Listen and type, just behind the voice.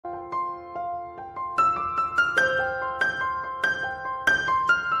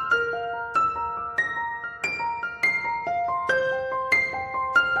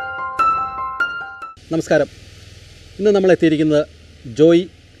നമസ്കാരം. ഇന്ന് നമ്മൾ എത്തിയിരിക്കുന്നത് ജോയ്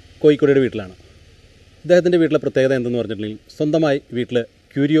കോയിക്കുടിയുടെ വീട്ടിലാണ്. ഇദ്ദേഹത്തിൻ്റെ വീട്ടിലെ പ്രത്യേകത എന്തെന്ന് പറഞ്ഞിട്ടുണ്ടെങ്കിൽ സ്വന്തമായി വീട്ടിൽ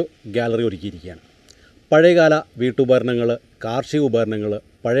ക്യൂരിയോ ഗാലറി ഒരുക്കിയിരിക്കുകയാണ്. പഴയകാല വീട്ടുപകരണങ്ങൾ, കാർഷിക ഉപകരണങ്ങൾ,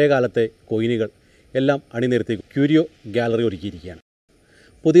 പഴയകാലത്തെ കോയിനുകൾ എല്ലാം അണിനിരത്തി ക്യൂരിയോ ഗാലറി ഒരുക്കിയിരിക്കുകയാണ്.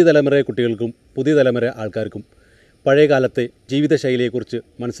 പുതിയ തലമുറ കുട്ടികൾക്കും പുതിയ തലമുറ ആൾക്കാർക്കും പഴയകാലത്തെ ജീവിതശൈലിയെക്കുറിച്ച്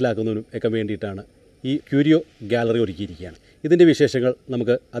മനസ്സിലാക്കുന്നതിനും ഒക്കെ വേണ്ടിയിട്ടാണ് ഈ ക്യൂരിയോ ഗാലറി ഒരുക്കിയിരിക്കുകയാണ്. ഇതിൻ്റെ വിശേഷങ്ങൾ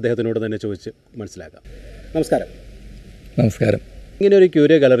നമുക്ക് അദ്ദേഹത്തിനോട് തന്നെ ചോദിച്ച് മനസ്സിലാക്കാം. നമസ്കാരം. നമസ്കാരം. ഇങ്ങനെ ഒരു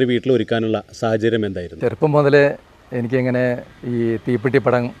ക്യൂരിയോ ഗാലറി വീട്ടിൽ ഒരുക്കാനുള്ള സാഹചര്യം എന്തായിരുന്നു? ചെറുപ്പം മുതലേ എനിക്കിങ്ങനെ ഈ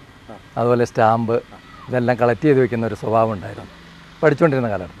തീപ്പെട്ടിപ്പടം, അതുപോലെ സ്റ്റാമ്പ് ഇതെല്ലാം കളക്ട് ചെയ്ത് വയ്ക്കുന്ന ഒരു സ്വഭാവം ഉണ്ടായിരുന്നു പഠിച്ചുകൊണ്ടിരുന്ന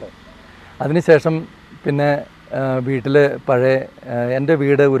കാലഘട്ടത്തിൽ. അതിനുശേഷം പിന്നെ വീട്ടിൽ എൻ്റെ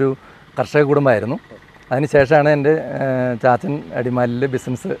വീട് ഒരു കർഷക കുടുംബമായിരുന്നു. അതിനുശേഷമാണ് എൻ്റെ ചാച്ചൻ അടിമാലിൽ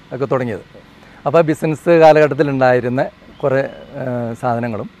ബിസിനസ് ഒക്കെ തുടങ്ങിയത്. അപ്പോൾ ബിസിനസ് കാലഘട്ടത്തിലുണ്ടായിരുന്ന കുറേ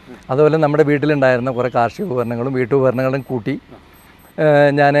സാധനങ്ങളും അതുപോലെ നമ്മുടെ വീട്ടിലുണ്ടായിരുന്ന കുറേ കാർഷിക ഉപകരണങ്ങളും വീട്ടുപകരണങ്ങളും കൂട്ടി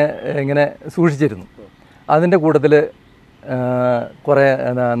ഞാൻ ഇങ്ങനെ സൂക്ഷിച്ചിരുന്നു. അതിൻ്റെ കൂട്ടത്തിൽ കുറേ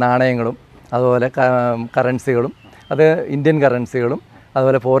നാണയങ്ങളും അതുപോലെ കറൻസികളും, അത് ഇന്ത്യൻ കറൻസികളും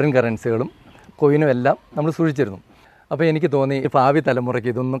അതുപോലെ ഫോറിൻ കറൻസികളും കോയിനും എല്ലാം നമ്മൾ സൂക്ഷിച്ചിരുന്നു. അപ്പോൾ എനിക്ക് തോന്നി ഭാവി തലമുറയ്ക്ക്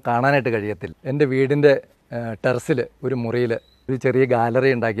ഇതൊന്നും കാണാനായിട്ട് കഴിയത്തില്ല. എൻ്റെ വീടിൻ്റെ ടെറസിൽ ഒരു മുറിയിൽ ഒരു ചെറിയ ഗാലറി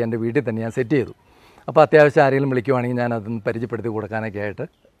ഉണ്ടാക്കി എൻ്റെ വീട്ടിൽ തന്നെ ഞാൻ സെറ്റ് ചെയ്തു. അപ്പോൾ അത്യാവശ്യം ആരെങ്കിലും വിളിക്കുവാണെങ്കിൽ ഞാൻ അതൊന്ന് പരിചയപ്പെടുത്തി കൊടുക്കാനൊക്കെ ആയിട്ട്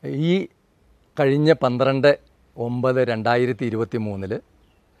ഈ കഴിഞ്ഞ 12/9/2023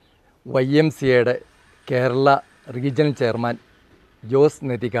 YMCAയുടെ കേരള റീജിയണൽ ചെയർമാൻ ജോസ്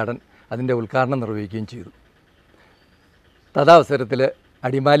നെറ്റിക്കാടൻ അതിൻ്റെ ഉദ്ഘാടനം നിർവഹിക്കുകയും ചെയ്തു. തദാവസരത്തിൽ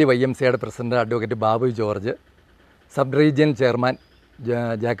Adimali YMCAയുടെ president advocate Babu George, sub regional chairman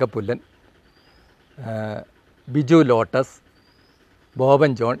Jacob പുല്ലൻ, ബിജു ലോട്ടസ്,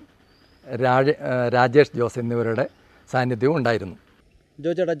 ബോബൻ ജോൺ, രാജേഷ് ജോസ് എന്നിവരുടെ സാന്നിധ്യവും ഉണ്ടായിരുന്നു.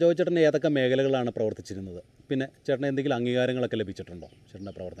 ജോയിച്ചേട്ടൻ ഏതൊക്കെ മേഖലകളാണ് പ്രവർത്തിച്ചിരുന്നത്? പിന്നെ ചേട്ടന് എന്തെങ്കിലും അംഗീകാരങ്ങളൊക്കെ ലഭിച്ചിട്ടുണ്ടോ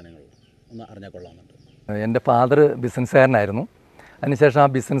ചേട്ടൻ്റെ പ്രവർത്തനങ്ങളിൽ? ഒന്ന് അറിഞ്ഞാൽ കൊള്ളാമെന്നുണ്ട്. എൻ്റെ ഫാദർ ബിസിനസ്സുകാരനായിരുന്നു. അതിനുശേഷം ആ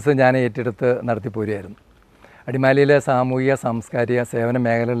ബിസിനസ് ഞാൻ ഏറ്റെടുത്ത് നടത്തിപ്പോരുകയായിരുന്നു. അടിമാലിയിലെ സാമൂഹിക സാംസ്കാരിക സേവന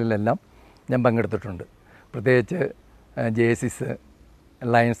മേഖലകളിലെല്ലാം ഞാൻ പങ്കെടുത്തിട്ടുണ്ട്. പ്രത്യേകിച്ച് JCS,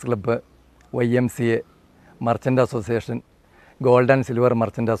 lions club, YMCA, merchant association, gold and silver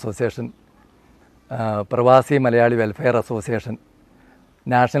merchant association, പ്രവാസി Malayali welfare association,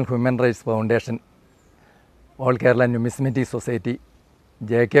 national human rights foundation, all Kerala ന്യൂമിസ്മെറ്റിക് society,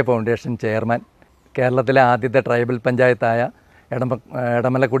 JK foundation chairman, കേരളത്തിലെ ആദ്യത്തെ ട്രൈബൽ പഞ്ചായത്തായ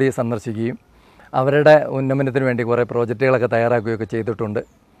എടമലക്കുടി സന്ദർശിക്കുകയും അവരുടെ ഉന്നമനത്തിന് വേണ്ടി കുറേ പ്രോജക്റ്റുകളൊക്കെ തയ്യാറാക്കുകയൊക്കെ ചെയ്തിട്ടുണ്ട്.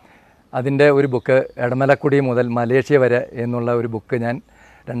 അതിൻ്റെ ഒരു ബുക്ക്, എടമലക്കുടി മുതൽ മലേഷ്യ വരെ എന്നുള്ള ഒരു ബുക്ക് ഞാൻ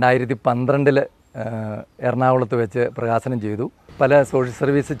 2012 എറണാകുളത്ത് വെച്ച് പ്രകാശനം ചെയ്തു. പല സോഷ്യൽ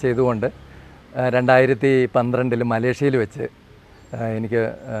സർവീസ് ചെയ്തുകൊണ്ട് 2012 മലേഷ്യയിൽ വെച്ച് എനിക്ക്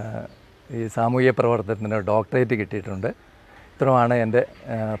ഈ സാമൂഹിക പ്രവർത്തനത്തിന് ഡോക്ടറേറ്റ് കിട്ടിയിട്ടുണ്ട്. ഇത്രയുമാണ് എൻ്റെ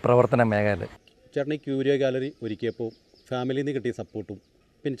പ്രവർത്തന മേഖല. ചേട്ടൻ ഈ ക്യൂരിയോ ഗാലറി ഒരുക്കിയപ്പോൾ ഫാമിലിയിൽ നിന്ന് കിട്ടിയ സപ്പോർട്ടും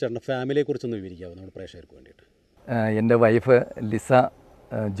പിന്നെ ചേട്ടൻ്റെ ഫാമിലിയെക്കുറിച്ചൊന്ന് വിവരിക്കാമോ നമ്മുടെ പ്രേക്ഷകർക്ക് വേണ്ടിയിട്ട്? എൻ്റെ വൈഫ് ലിസ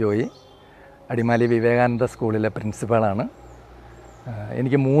ജോയി അടിമാലി വിവേകാനന്ദ സ്കൂളിലെ പ്രിൻസിപ്പാളാണ്.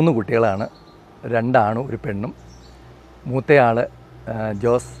 എനിക്ക് 3 കുട്ടികളാണ്, 2 ആണും 1 പെണ്ണും. മൂത്തയാൾ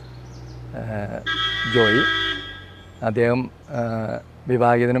ജോസ് ജോയി, അദ്ദേഹം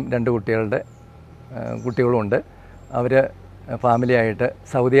വിവാഹിതനും 2 കുട്ടികളുമുണ്ട്. അവർ ഫാമിലിയായിട്ട്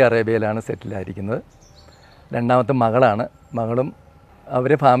സൗദി അറേബ്യയിലാണ് സെറ്റിലായിരിക്കുന്നത്. രണ്ടാമത്തെ മകളും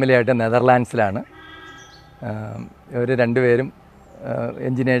അവർ ഫാമിലിയായിട്ട് നെതർലാൻഡ്സിലാണ്. ഇവർ 2 പേരും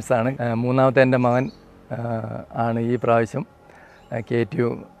എൻജിനീയേഴ്സാണ്. മൂന്നാമത്തെ എൻ്റെ മകൻ ആണ് ഈ പ്രാവശ്യം KTU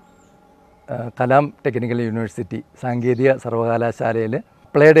കലാം ടെക്നിക്കൽ യൂണിവേഴ്സിറ്റി സാങ്കേതിക സർവകലാശാലയിൽ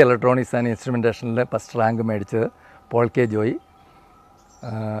applied electronics and ഇൻസ്ട്രുമെൻറ്റേഷനിൽ first rank മേടിച്ചത് പോൾ കെ ജോയി.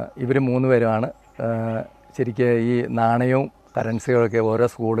 ഇവർ 3 പേരുമാണ് ശരിക്കും ഈ നാണയവും കറൻസികളൊക്കെ ഓരോ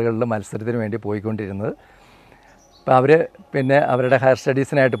സ്കൂളുകളിൽ മത്സരത്തിന് വേണ്ടി പോയിക്കൊണ്ടിരുന്നത്. അപ്പോൾ അവർ പിന്നെ അവരുടെ ഹയർ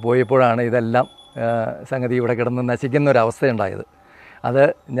സ്റ്റഡീസിനായിട്ട് പോയപ്പോഴാണ് ഇതെല്ലാം സംഗതി ഇവിടെ കിടന്ന് നശിക്കുന്ന ഒരവസ്ഥയുണ്ടായത്. അത്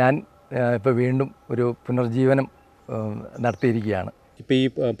ഞാൻ ഇപ്പോൾ വീണ്ടും ഒരു പുനർജീവനം നടത്തിയിരിക്കുകയാണ്. ഇപ്പോൾ ഈ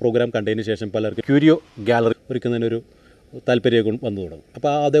പ്രോഗ്രാം കണ്ടതിന് ശേഷം പലർക്ക് ക്യൂരിയോ ഗാലറി ഒരുക്കുന്നതിനൊരു താല്പര്യം വന്നു തുടങ്ങും.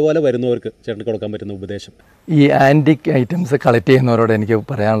 അപ്പോൾ അതേപോലെ വരുന്നവർക്ക് ചേട്ടന് കൊടുക്കാൻ പറ്റുന്ന ഉപദേശം? ഈ ആൻറ്റിക് ഐറ്റംസ് കളക്ട് ചെയ്യുന്നവരോട് എനിക്ക്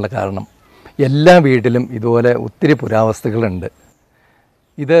പറയാനുള്ള കാരണം, എല്ലാ വീട്ടിലും ഇതുപോലെ ഒത്തിരി പുരാവസ്തുക്കളുണ്ട്.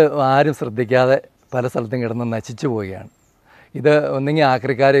 ഇത് ആരും ശ്രദ്ധിക്കാതെ പല സ്ഥലത്തും കിടന്ന് നശിച്ചു പോവുകയാണ്. ഇത് ഒന്നെങ്കിൽ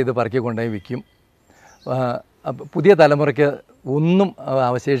ആക്രിക്കാർ ഇത് പറക്കി കൊണ്ടുപോയി വിൽക്കും. പുതിയ തലമുറയ്ക്ക് ഒന്നും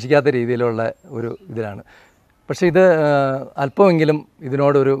അവശേഷിക്കാത്ത രീതിയിലുള്ള ഒരു ഇതിലാണ്. പക്ഷേ ഇത് അല്പമെങ്കിലും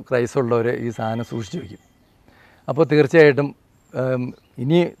ഇതിനോടൊരു ക്രൈസുള്ളവർ ഈ സാധനം സൂക്ഷിച്ചു വയ്ക്കും. അപ്പോൾ തീർച്ചയായിട്ടും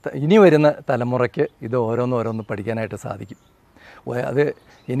ഇനി വരുന്ന തലമുറയ്ക്ക് ഇത് ഓരോന്ന് പഠിക്കാനായിട്ട് സാധിക്കും. അത്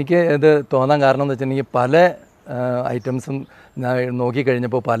എനിക്ക് ഇത് തോന്നാൻ കാരണം എന്ന് വെച്ചിട്ടുണ്ടെങ്കിൽ പല ഐറ്റംസും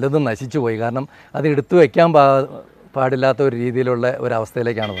നോക്കിക്കഴിഞ്ഞപ്പോൾ പലതും നശിച്ചു പോയി. കാരണം അത് എടുത്തു വയ്ക്കാൻ പാടില്ലാത്ത ഒരു രീതിയിലുള്ള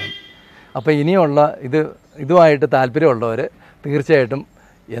ഒരവസ്ഥയിലേക്കാണ് പോകുന്നത്. അപ്പോൾ ഇനിയുള്ള ഇതുമായിട്ട് താല്പര്യമുള്ളവർ തീർച്ചയായിട്ടും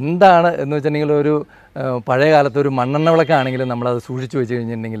എന്താണ് എന്ന് വെച്ചിട്ടുണ്ടെങ്കിൽ ഒരു പഴയ കാലത്ത് ഒരു മണ്ണെണ്ണ വിളക്കാണെങ്കിലും നമ്മളത് സൂക്ഷിച്ചു വെച്ച്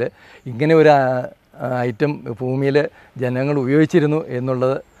കഴിഞ്ഞിട്ടുണ്ടെങ്കിൽ ഇങ്ങനെ ഒരു ഐറ്റം ഭൂമിയിൽ ജനങ്ങൾ ഉപയോഗിച്ചിരുന്നു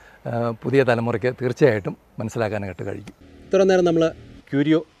എന്നുള്ളത് പുതിയ തലമുറയ്ക്ക് തീർച്ചയായിട്ടും മനസ്സിലാക്കാനായിട്ട് കഴിയും. ഇത്ര നേരം നമ്മൾ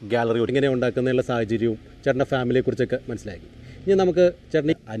ക്യൂരിയോ ഗാലറി ഇങ്ങനെ ഉണ്ടാക്കുന്നതിനുള്ള സാഹചര്യവും ചേട്ടൻ്റെ ഫാമിലിയെക്കുറിച്ചൊക്കെ മനസ്സിലാക്കി. ഇനി നമുക്ക്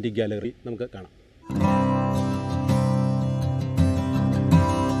ചേട്ടൻ്റെ ആൻറ്റിക് ഗാലറി നമുക്ക് കാണാം.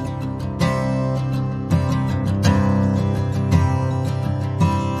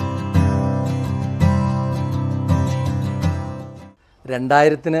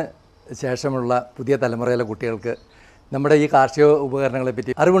 രണ്ടായിരത്തിന് ശേഷമുള്ള പുതിയ തലമുറയിലെ കുട്ടികൾക്ക് നമ്മുടെ ഈ കാർഷിക ഉപകരണങ്ങളെ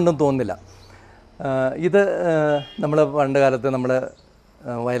പറ്റി അറിവുണ്ടെന്ന് തോന്നുന്നില്ല. ഇത് നമ്മൾ പണ്ട് കാലത്ത് നമ്മൾ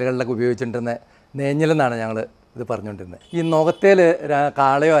വയലുകളിലൊക്കെ ഉപയോഗിച്ചുകൊണ്ടിരുന്ന നേഞ്ഞലെന്നാണ് ഞങ്ങൾ ഇത് പറഞ്ഞുകൊണ്ടിരുന്നത്. ഈ നുകത്തേൽ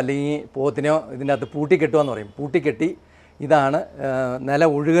കാളയോ അല്ലെങ്കിൽ പോത്തിനെയോ ഇതിൻ്റെ അകത്ത് പൂട്ടിക്കെട്ടുക എന്ന് പറയും. പൂട്ടിക്കെട്ടി ഇതാണ് നില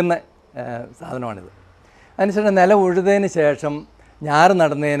ഒഴുകുന്ന സാധനമാണിത്. അതിനുശേഷം നില ഒഴുകുന്നതിന് ശേഷം ഞാറ്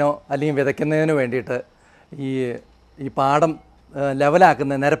നടുന്നതിനോ അല്ലെങ്കിൽ വിതയ്ക്കുന്നതിനോ വേണ്ടിയിട്ട് ഈ പാടം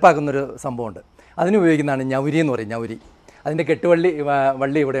നിരപ്പാക്കുന്നൊരു സംഭവമുണ്ട്. അതിന് ഉപയോഗിക്കുന്നതാണ് ഞൗരി എന്ന് പറയും. ഞൗരി അതിൻ്റെ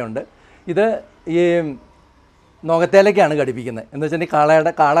വള്ളി ഇവിടെയുണ്ട്. ഇത് ഈ നുകത്തേലേക്കാണ് ഘടിപ്പിക്കുന്നത്. എന്ന്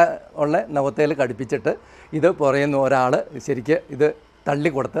വെച്ചിട്ടുണ്ടെങ്കിൽ കാള ഉള്ള നുകത്തേൽ ഘടിപ്പിച്ചിട്ട് ഇത് പുറയുന്ന ഒരാൾ ശരിക്ക് ഇത്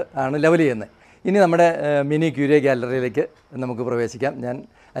തള്ളിക്കൊടുത്ത് ആണ് ലെവൽ ചെയ്യുന്നത്. ഇനി നമ്മുടെ മിനി ക്യൂരിയോ ഗാലറിയിലേക്ക് നമുക്ക് പ്രവേശിക്കാം. ഞാൻ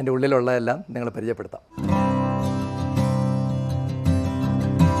അതിൻ്റെ ഉള്ളിലുള്ളതെല്ലാം നിങ്ങളെ പരിചയപ്പെടുത്താം.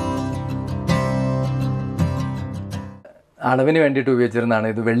 അളവിന് വേണ്ടിയിട്ട് ഉപയോഗിച്ചിരുന്നതാണ്.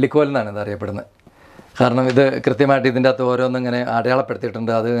 ഇത് വെള്ളിക്കോൽ എന്നാണ് ഇത് അറിയപ്പെടുന്നത്. കാരണം ഇത് കൃത്യമായിട്ട് ഇതിൻ്റെ അകത്ത് ഓരോന്നും ഇങ്ങനെ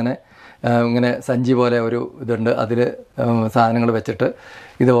അടയാളപ്പെടുത്തിയിട്ടുണ്ട്. അത് ഇങ്ങനെ സഞ്ചി പോലെ ഒരു ഇതുണ്ട്. അതിൽ സാധനങ്ങൾ വെച്ചിട്ട്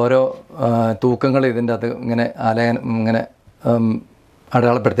ഇത് ഓരോ തൂക്കങ്ങൾ ഇതിൻ്റെ അകത്ത് ഇങ്ങനെ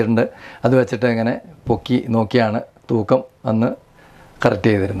അടയാളപ്പെടുത്തിയിട്ടുണ്ട്. അത് വെച്ചിട്ട് ഇങ്ങനെ പൊക്കി നോക്കിയാണ് തൂക്കം അന്ന് കറക്റ്റ്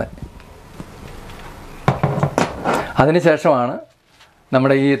ചെയ്തിരുന്നത്. അതിനുശേഷമാണ്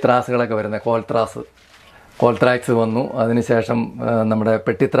നമ്മുടെ ഈ ത്രാസുകളൊക്കെ വരുന്നത്. കോൾത്രാക്സ് വന്നു. അതിനുശേഷം നമ്മുടെ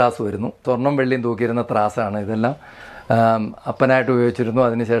പെട്ടിത്രാസ് വരുന്നു. സ്വർണ്ണം വെള്ളിയും തൂക്കിയിരുന്ന ത്രാസാണ് ഇതെല്ലാം. അപ്പനായിട്ട് ഉപയോഗിച്ചിരുന്നു.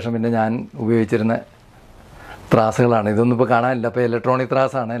 അതിനുശേഷം പിന്നെ ഞാൻ ഉപയോഗിച്ചിരുന്ന ത്രാസുകളാണ്. ഇതൊന്നും ഇപ്പോൾ കാണാനില്ല. ഇപ്പോൾ ഇലക്ട്രോണിക്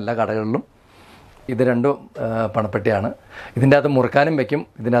ത്രാസാണ് എല്ലാ കടകളിലും. ഇത് രണ്ടും പണപ്പെട്ടിയാണ്. ഇതിൻ്റെ അകത്ത് മുറുക്കാനും വയ്ക്കും,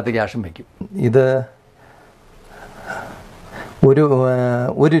 ഇതിൻ്റെ അകത്ത് ക്യാഷും വയ്ക്കും. ഇത്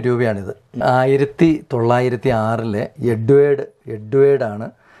ഒരു രൂപയാണിത്. 1906 എഡ്വേർഡാണ്.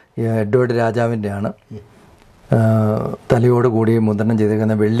 എഡ്വേർഡ് രാജാവിൻ്റെയാണ്. തലയോട് കൂടി മുദ്രണം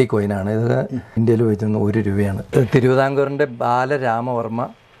ചെയ്തിരിക്കുന്ന വെള്ളി കോയിനാണ്. ഇത് ഇന്ത്യയിൽ ഉപയോഗിച്ചിരുന്ന 1 രൂപയാണ്. തിരുവിതാംകൂറിൻ്റെ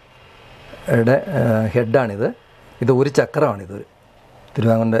ബാലരാമവർമ്മയുടെ ഹെഡാണിത്. ഇത് ഒരു ചക്രമാണിത്.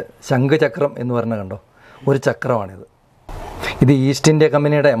 തിരുവിതാംകൂറിൻ്റെ ശംഖുചക്രം എന്ന് പറഞ്ഞ കണ്ടോ, ഒരു ചക്രമാണിത്. ഇത് ഈസ്റ്റ് ഇന്ത്യ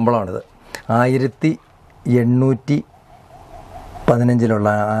കമ്പനിയുടെ എംബ്ലമാണിത്.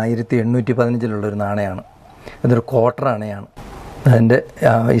 1815 നാണയമാണ്. ഇതൊരു ക്വാർട്ടർ നാണയമാണ്. അതിൻ്റെ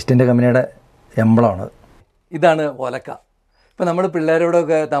ഈസ്റ്റ് ഇന്ത്യ കമ്പനിയുടെ എംബ്ലമാണത്. ഇതാണ് ഒലക്ക. ഇപ്പോൾ നമ്മൾ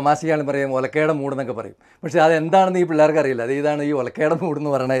പിള്ളേരോടൊക്കെ തമാശയാണ് പറയും ഒലക്കയുടെ മൂടെന്നൊക്കെ പറയും. പക്ഷേ അതെന്താണെന്ന് ഈ പിള്ളേർക്ക് അറിയില്ല. ഇതാണ് ഈ ഒലക്കയുടെ മൂടെന്ന്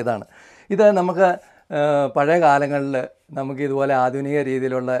പറയുന്നത്. ഇതാണ് ഇത് നമുക്ക് പഴയ കാലങ്ങളിൽ നമുക്ക് ഇതുപോലെ ആധുനിക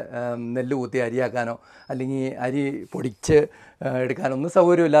രീതിയിലുള്ള നെല്ല് കുത്തി അരിയാക്കാനോ അല്ലെങ്കിൽ അരി പൊടിച്ച് എടുക്കാനോ ഒന്നും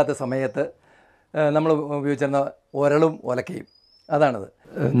സൗകര്യമില്ലാത്ത സമയത്ത് നമ്മൾ ഉപയോഗിച്ചിരുന്ന ഒരളും ഒലക്കയും അതാണിത്.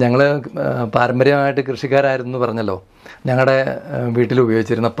 ഞങ്ങൾ പാരമ്പര്യമായിട്ട് കൃഷിക്കാരായിരുന്നു പറഞ്ഞല്ലോ. ഞങ്ങളുടെ വീട്ടിൽ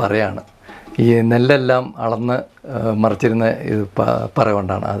ഉപയോഗിച്ചിരുന്ന പറയാണ്. ഈ നെല്ലെല്ലാം അളന്ന് മറിച്ചിരുന്ന ഇത് പറ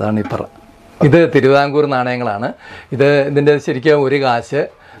കൊണ്ടാണ്. അതാണ് ഈ പറ. ഇത് തിരുവിതാംകൂർ നാണയങ്ങളാണ്. ഇതിൻ്റെ ശരിക്കും 1 കാശ്,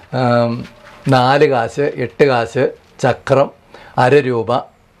 4 കാശ്, 8 കാശ്, ചക്രം, 1/2 രൂപ,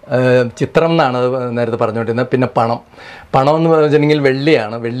 ചിത്രം എന്നാണ് നേരത്തെ പറഞ്ഞുകൊണ്ടിരുന്നത്. പിന്നെ പണം എന്ന് പറഞ്ഞിട്ടുണ്ടെങ്കിൽ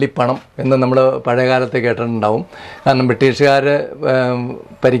വെള്ളിയാണ്. വെള്ളിപ്പണം എന്ന് നമ്മൾ പഴയകാലത്ത് കേട്ടിട്ടുണ്ടാവും. കാരണം ബ്രിട്ടീഷുകാർ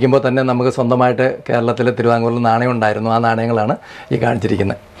ഭരിക്കുമ്പോൾ തന്നെ നമുക്ക് സ്വന്തമായിട്ട് കേരളത്തിൽ തിരുവിതാംകൂറിൽ നാണയം ഉണ്ടായിരുന്നു. ആ നാണയങ്ങളാണ് ഈ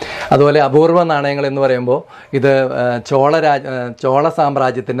കാണിച്ചിരിക്കുന്നത്. അതുപോലെ അപൂർവ നാണയങ്ങൾ എന്ന് പറയുമ്പോൾ ഇത് ചോള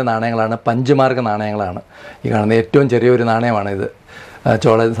സാമ്രാജ്യത്തിൻ്റെ നാണയങ്ങളാണ്. പഞ്ചുമാർഗ നാണയങ്ങളാണ് ഈ കാണുന്നത്. ഏറ്റവും ചെറിയൊരു നാണയമാണ് ഇത്.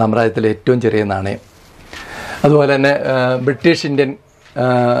 ചോള സാമ്രാജ്യത്തിലെ ഏറ്റവും ചെറിയ നാണയം. അതുപോലെ തന്നെ ബ്രിട്ടീഷ് ഇന്ത്യൻ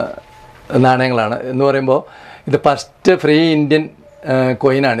നാണയങ്ങളാണ് എന്ന് പറയുമ്പോൾ ഇത് ഫസ്റ്റ് ഫ്രീ ഇന്ത്യൻ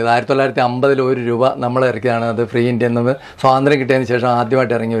കോയിനാണ്. ഇത് 1950 1 രൂപ നമ്മൾ ഇറക്കിയതാണ്. അത് ഫ്രീ ഇന്ത്യ എന്ന് സ്വാതന്ത്ര്യം കിട്ടിയതിന് ശേഷം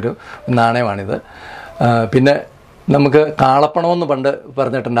ആദ്യമായിട്ട് ഇറങ്ങിയൊരു നാണയമാണിത്. പിന്നെ നമുക്ക് കാളപ്പണമെന്ന് പണ്ട്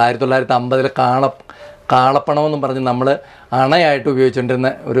പറഞ്ഞിട്ടുണ്ട്. 1950 കാളപ്പണമെന്നും പറഞ്ഞ് നമ്മൾ അണയായിട്ട്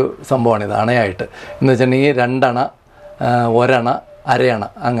ഉപയോഗിച്ചുകൊണ്ടിരുന്ന ഒരു സംഭവമാണിത്. അണയായിട്ട് എന്ന് വെച്ചിട്ടുണ്ടെങ്കിൽ 2 അണ, 1 അണ, അരയണ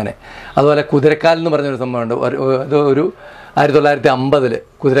അങ്ങനെ. അതുപോലെ കുതിരക്കാൽ എന്ന് പറഞ്ഞൊരു സംഭവമുണ്ട്. ഇത് ഒരു 1950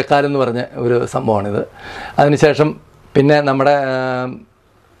 കുതിരക്കാൽ എന്ന് പറഞ്ഞ ഒരു സംഭവമാണിത്. അതിനുശേഷം പിന്നെ നമ്മുടെ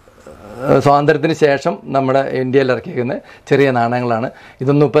സ്വാതന്ത്ര്യത്തിന് ശേഷം നമ്മുടെ ഇന്ത്യയിൽ ഇറക്കിയിരിക്കുന്ന ചെറിയ നാണയങ്ങളാണ്.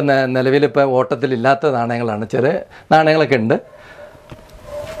 ഇതൊന്നും ഇപ്പം നിലവിലിപ്പോൾ ഓട്ടത്തിലില്ലാത്ത നാണയങ്ങളാണ്. ചെറിയ നാണയങ്ങളൊക്കെ ഉണ്ട്.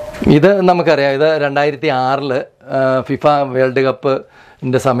 ഇത് നമുക്കറിയാം, ഇത് 2006 ഫിഫ വേൾഡ്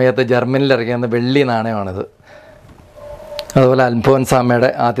കപ്പിൻ്റെ സമയത്ത് ജർമ്മനിയിൽ ഇറക്കിയ വെള്ളി നാണയമാണിത്. അതുപോലെ അൽഫോൻസാമ്മയുടെ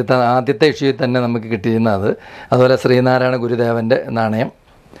ആദ്യത്തെ ഇഷ്യൂയിൽ തന്നെ നമുക്ക് കിട്ടിയിരുന്നത്. അതുപോലെ ശ്രീനാരായണ ഗുരുദേവൻ്റെ നാണയം.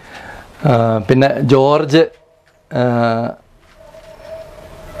 പിന്നെ ജോർജ്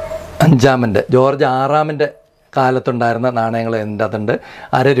ജോർജ് ആറാമൻ്റെ കാലത്തുണ്ടായിരുന്ന നാണയങ്ങൾ എൻ്റെ അകത്തുണ്ട്.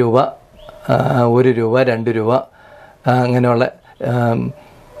 ₹1, ₹1, ₹2 അങ്ങനെയുള്ള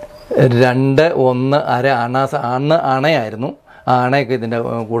 2, 1, അര അണയായിരുന്നു. ആ അണയൊക്കെ ഇതിൻ്റെ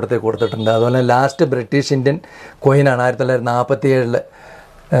കൂട്ടത്തിൽ കൊടുത്തിട്ടുണ്ട്. അതുപോലെ ലാസ്റ്റ് ബ്രിട്ടീഷ് ഇന്ത്യൻ കോയിനാണ് 1947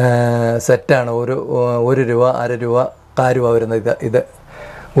 സെറ്റാണ്. ₹1, ₹1, ₹1 വരുന്നത്. ഇത്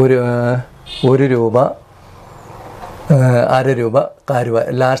 ₹1, ₹1,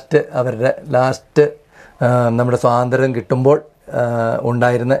 ലാസ്റ്റ് അവരുടെ നമ്മുടെ സ്വാതന്ത്ര്യം കിട്ടുമ്പോൾ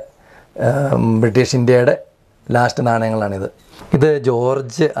ഉണ്ടായിരുന്ന ബ്രിട്ടീഷ് ഇന്ത്യയുടെ ലാസ്റ്റ് നാണയങ്ങളാണിത്. ഇത്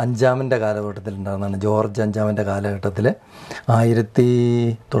ജോർജ് അഞ്ചാമൻ്റെ കാലഘട്ടത്തിലുണ്ടാകുന്നതാണ്. ജോർജ് അഞ്ചാമൻ്റെ കാലഘട്ടത്തിൽ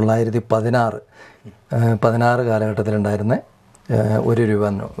 1916 കാലഘട്ടത്തിലുണ്ടായിരുന്ന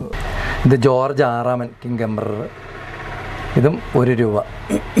 ₹1. ഇത് ജോർജ് ആറാമൻ കിങ് എംപറർ. ഇതും ₹1.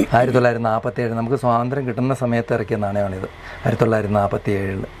 1947 നമുക്ക് സ്വാതന്ത്ര്യം കിട്ടുന്ന സമയത്ത് ഇറക്കിയ നാണയമാണിത്.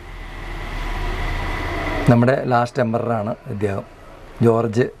 1947 നമ്മുടെ ലാസ്റ്റ് എംപററാണ് ഇദ്ദേഹം.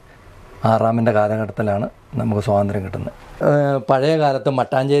 ജോർജ് ആറാമൻ്റെ കാലഘട്ടത്തിലാണ് നമുക്ക് സ്വാതന്ത്ര്യം കിട്ടുന്നത്. പഴയ കാലത്ത്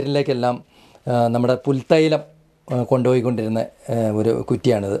മട്ടാഞ്ചേരിയിലേക്കെല്ലാം നമ്മുടെ പുൽത്തൈലം കൊണ്ടുപോയിക്കൊണ്ടിരുന്ന ഒരു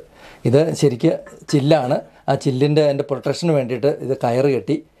കുറ്റിയാണിത്. ഇത് ശരിക്ക് ചില്ലാണ്. ആ ചില്ലിൻ്റെ എൻ്റെ പ്രൊട്ടക്ഷന് വേണ്ടിയിട്ട് ഇത് കയറ്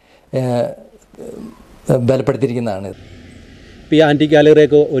കെട്ടി ബലപ്പെടുത്തിയിരിക്കുന്നതാണ്. ഇപ്പോൾ ഈ ആൻറ്റിക്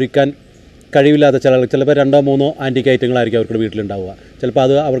ഗാലറിയൊക്കെ ഒരുക്കാൻ കഴിവില്ലാത്ത ചിലപ്പോൾ 2 or 3 ആൻറ്റിക് ഐറ്റങ്ങളായിരിക്കും അവർക്ക് വീട്ടിലുണ്ടാവുക. ചിലപ്പോൾ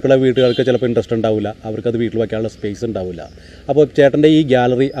അത് അവർക്കുള്ള വീട്ടുകാർക്ക് ചിലപ്പോൾ ഇൻട്രസ്റ്റ് ഉണ്ടാവില്ല, അവർക്കത് വീട്ടിൽ വയ്ക്കാനുള്ള സ്പേസ് ഉണ്ടാവില്ല. അപ്പോൾ ചേട്ടൻ്റെ ഈ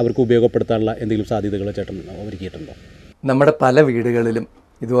ഗാലറി അവർക്ക് ഉപയോഗപ്പെടുത്താനുള്ള എന്തെങ്കിലും സാധ്യതകൾ ചേട്ടൻ ഒരുക്കിയിട്ടുണ്ടോ? നമ്മുടെ പല വീടുകളിലും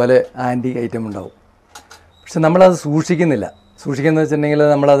ഇതുപോലെ ആൻറ്റിക് ഐറ്റം ഉണ്ടാവും. പക്ഷെ നമ്മളത് സൂക്ഷിക്കുന്നില്ല. സൂക്ഷിക്കുന്നത് വെച്ചിട്ടുണ്ടെങ്കിൽ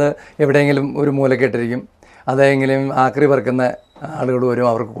നമ്മളത് എവിടെയെങ്കിലും ഒരു മൂലക്കെട്ടിരിക്കും. അതെങ്കിലും ആക്രി പറക്കുന്ന ആളുകൾ വരും,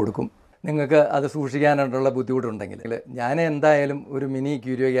 അവർക്ക് കൊടുക്കും. നിങ്ങൾക്ക് അത് സൂക്ഷിക്കാനായിട്ടുള്ള ബുദ്ധിമുട്ടുണ്ടെങ്കിൽ ഞാൻ എന്തായാലും ഒരു മിനി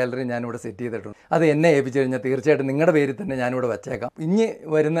ക്യൂരിയോ ഗാലറി ഞാനിവിടെ സെറ്റ് ചെയ്തിട്ടുണ്ട്. അത് എന്നെ ഏൽപ്പിച്ചു കഴിഞ്ഞാൽ തീർച്ചയായിട്ടും നിങ്ങളുടെ പേരിൽ തന്നെ ഞാനിവിടെ വച്ചേക്കാം. ഇനി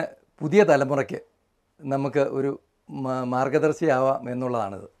വരുന്ന പുതിയ തലമുറയ്ക്ക് നമുക്ക് ഒരു മാർഗദർശിയാവാം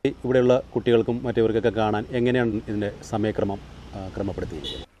എന്നുള്ളതാണിത്. ഇവിടെയുള്ള കുട്ടികൾക്കും മറ്റവർക്കൊക്കെ കാണാൻ എങ്ങനെയാണ് ഇതിൻ്റെ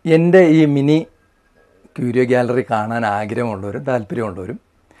ക്രമപ്പെടുത്തിയിരിക്കുന്നത്? എൻ്റെ ഈ മിനി ക്യൂരിയോ ഗാലറി കാണാൻ ആഗ്രഹമുള്ളവരും താല്പര്യമുള്ളവരും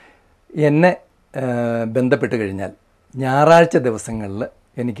എന്നെ ബന്ധപ്പെട്ട് കഴിഞ്ഞാൽ ഞായറാഴ്ച ദിവസങ്ങളിൽ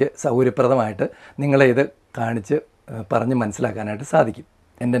എനിക്ക് സൗകര്യപ്രദമായിട്ട് നിങ്ങളെ ഇത് കാണിച്ച് പറഞ്ഞ് മനസ്സിലാക്കാനായിട്ട് സാധിക്കും.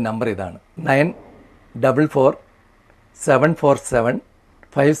 എൻ്റെ നമ്പർ ഇതാണ്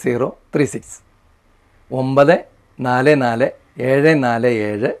 9447475036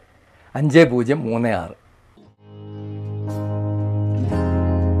 9447475036.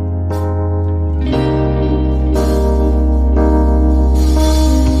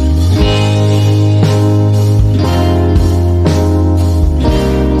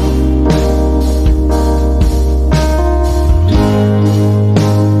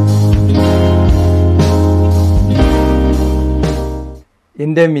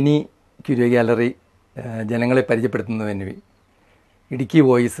 എൻ്റെ മിനി ക്യൂരിയോ ഗാലറി ജനങ്ങളെ പരിചയപ്പെടുത്തുന്നതിന് ഇടുക്കി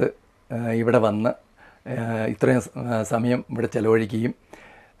വോയിസ് ഇവിടെ വന്ന് ഇത്രയും സമയം ഇവിടെ ചെലവഴിക്കുകയും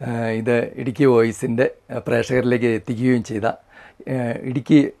ഇത് ഇടുക്കി വോയിസിൻ്റെ പ്രേക്ഷകരിലേക്ക് എത്തിക്കുകയും ചെയ്ത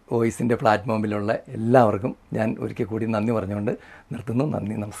ഇടുക്കി വോയിസിൻ്റെ പ്ലാറ്റ്ഫോമിലുള്ള എല്ലാവർക്കും ഞാൻ ഒരിക്കൽ കൂടി നന്ദി പറഞ്ഞുകൊണ്ട് നിർത്തുന്നു.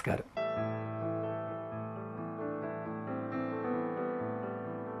 നന്ദി, നമസ്കാരം.